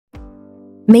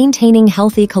Maintaining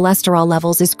healthy cholesterol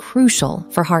levels is crucial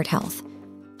for heart health.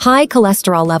 High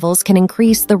cholesterol levels can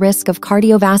increase the risk of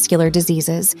cardiovascular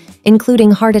diseases,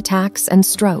 including heart attacks and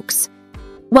strokes.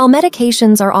 While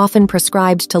medications are often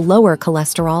prescribed to lower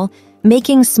cholesterol,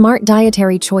 making smart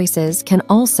dietary choices can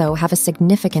also have a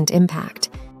significant impact.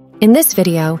 In this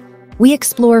video, we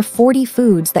explore 40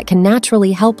 foods that can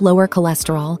naturally help lower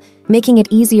cholesterol, making it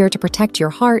easier to protect your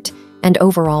heart and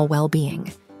overall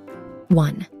well-being.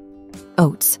 1.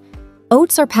 Oats.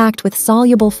 Oats are packed with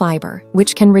soluble fiber,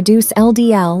 which can reduce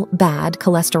LDL, bad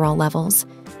cholesterol levels.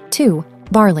 2.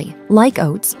 Barley. Like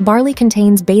oats, barley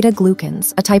contains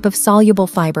beta-glucans, a type of soluble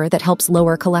fiber that helps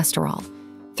lower cholesterol.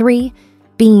 3.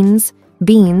 Beans.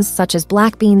 Beans, such as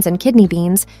black beans and kidney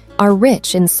beans, are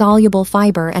rich in soluble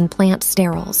fiber and plant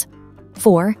sterols.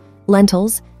 4.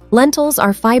 Lentils. Lentils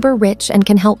are fiber-rich and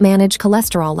can help manage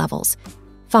cholesterol levels.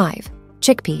 5.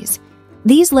 Chickpeas.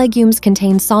 These legumes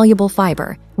contain soluble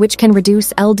fiber, which can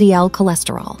reduce LDL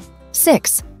cholesterol.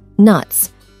 6.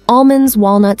 Nuts. Almonds,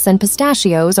 walnuts, and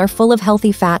pistachios are full of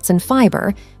healthy fats and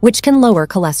fiber, which can lower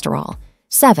cholesterol.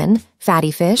 7.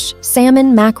 Fatty fish.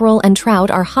 Salmon, mackerel, and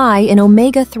trout are high in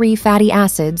omega-3 fatty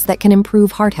acids that can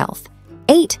improve heart health.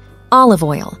 8. Olive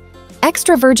oil.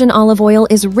 Extra virgin olive oil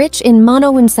is rich in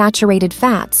monounsaturated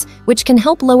fats, which can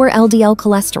help lower LDL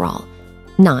cholesterol.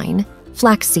 9.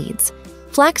 Flax seeds.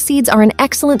 Flax seeds are an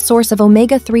excellent source of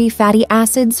omega-3 fatty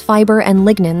acids, fiber, and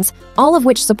lignans, all of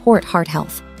which support heart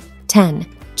health. 10.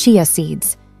 Chia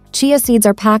seeds. Chia seeds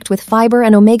are packed with fiber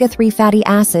and omega-3 fatty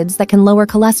acids that can lower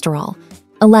cholesterol.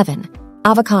 11.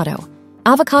 Avocado.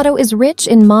 Avocado is rich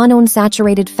in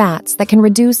monounsaturated fats that can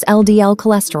reduce LDL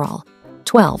cholesterol.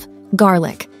 12.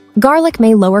 Garlic. Garlic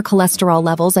may lower cholesterol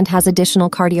levels and has additional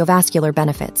cardiovascular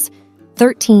benefits.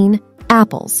 13.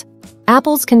 Apples.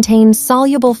 Apples contain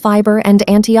soluble fiber and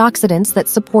antioxidants that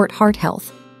support heart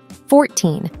health.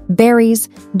 14. Berries.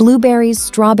 Blueberries,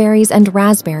 strawberries, and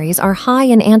raspberries are high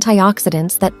in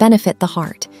antioxidants that benefit the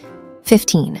heart.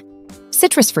 15.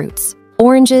 Citrus fruits.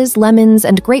 Oranges, lemons,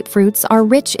 and grapefruits are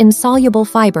rich in soluble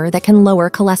fiber that can lower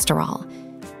cholesterol.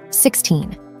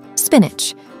 16.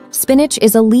 Spinach. Spinach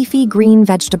is a leafy green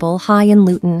vegetable high in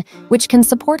lutein, which can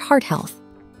support heart health.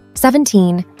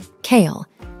 17. Kale.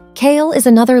 Kale is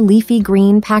another leafy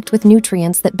green packed with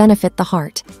nutrients that benefit the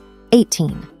heart.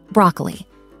 18. Broccoli.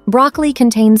 Broccoli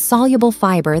contains soluble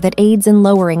fiber that aids in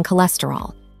lowering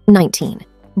cholesterol. 19.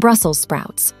 Brussels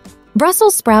sprouts.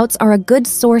 Brussels sprouts are a good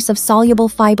source of soluble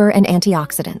fiber and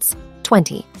antioxidants.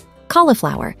 20.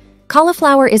 Cauliflower.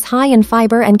 Cauliflower is high in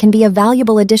fiber and can be a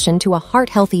valuable addition to a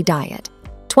heart-healthy diet.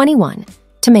 21.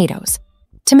 Tomatoes.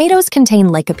 Tomatoes contain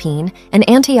lycopene, an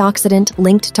antioxidant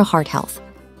linked to heart health.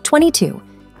 22.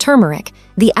 Turmeric.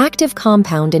 The active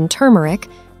compound in turmeric,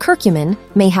 curcumin,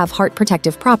 may have heart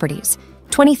protective properties.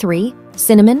 23.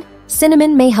 Cinnamon.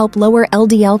 Cinnamon may help lower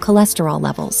LDL cholesterol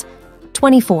levels.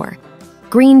 24.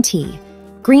 Green tea.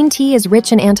 Green tea is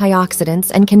rich in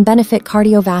antioxidants and can benefit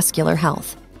cardiovascular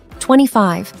health.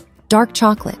 25. Dark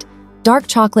chocolate. Dark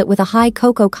chocolate with a high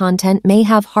cocoa content may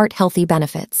have heart-healthy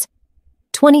benefits.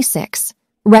 26.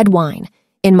 Red wine.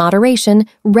 In moderation,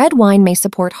 red wine may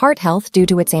support heart health due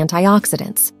to its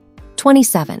antioxidants.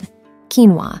 27.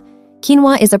 Quinoa.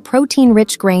 Quinoa is a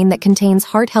protein-rich grain that contains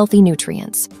heart-healthy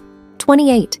nutrients.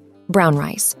 28. Brown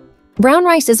rice. Brown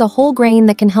rice is a whole grain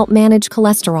that can help manage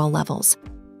cholesterol levels.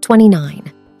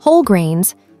 29. Whole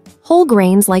grains. Whole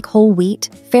grains like whole wheat,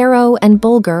 farro, and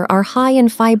bulgur are high in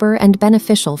fiber and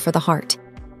beneficial for the heart.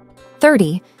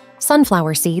 30.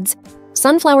 Sunflower seeds.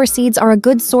 Sunflower seeds are a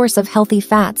good source of healthy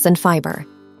fats and fiber.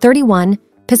 31.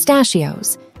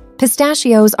 Pistachios.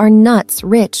 Pistachios are nuts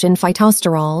rich in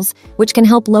phytosterols, which can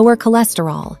help lower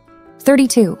cholesterol.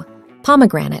 32.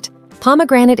 Pomegranate.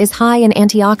 Pomegranate is high in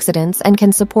antioxidants and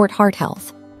can support heart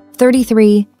health.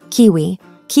 33. Kiwi.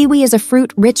 Kiwi is a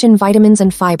fruit rich in vitamins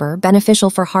and fiber, beneficial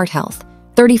for heart health.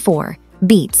 34.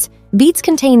 Beets. Beets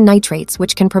contain nitrates,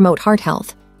 which can promote heart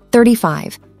health.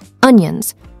 35.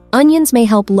 Onions. Onions may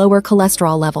help lower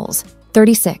cholesterol levels.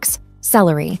 36.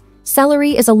 Celery.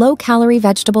 Celery is a low-calorie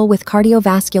vegetable with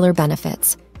cardiovascular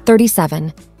benefits.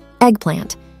 37.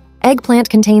 Eggplant. Eggplant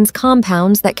contains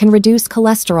compounds that can reduce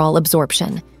cholesterol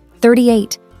absorption.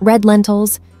 38. Red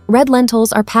lentils. Red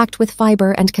lentils are packed with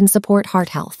fiber and can support heart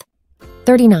health.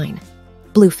 39.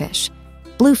 Bluefish.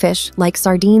 Bluefish, like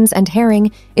sardines and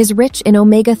herring, is rich in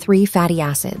omega-3 fatty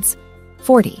acids.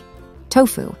 40.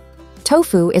 Tofu.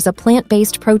 Tofu is a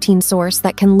plant-based protein source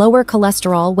that can lower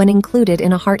cholesterol when included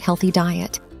in a heart-healthy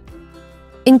diet.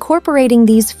 Incorporating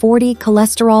these 40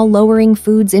 cholesterol-lowering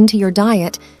foods into your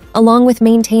diet, along with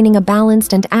maintaining a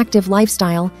balanced and active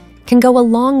lifestyle, can go a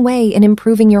long way in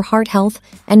improving your heart health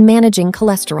and managing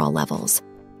cholesterol levels.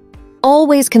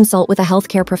 Always consult with a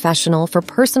healthcare professional for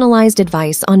personalized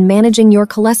advice on managing your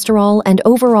cholesterol and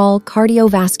overall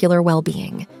cardiovascular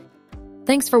well-being.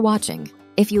 Thanks for watching.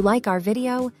 If you like our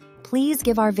video, please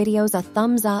give our videos a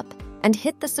thumbs up and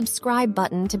hit the subscribe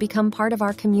button to become part of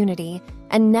our community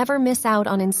and never miss out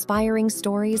on inspiring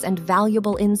stories and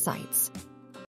valuable insights.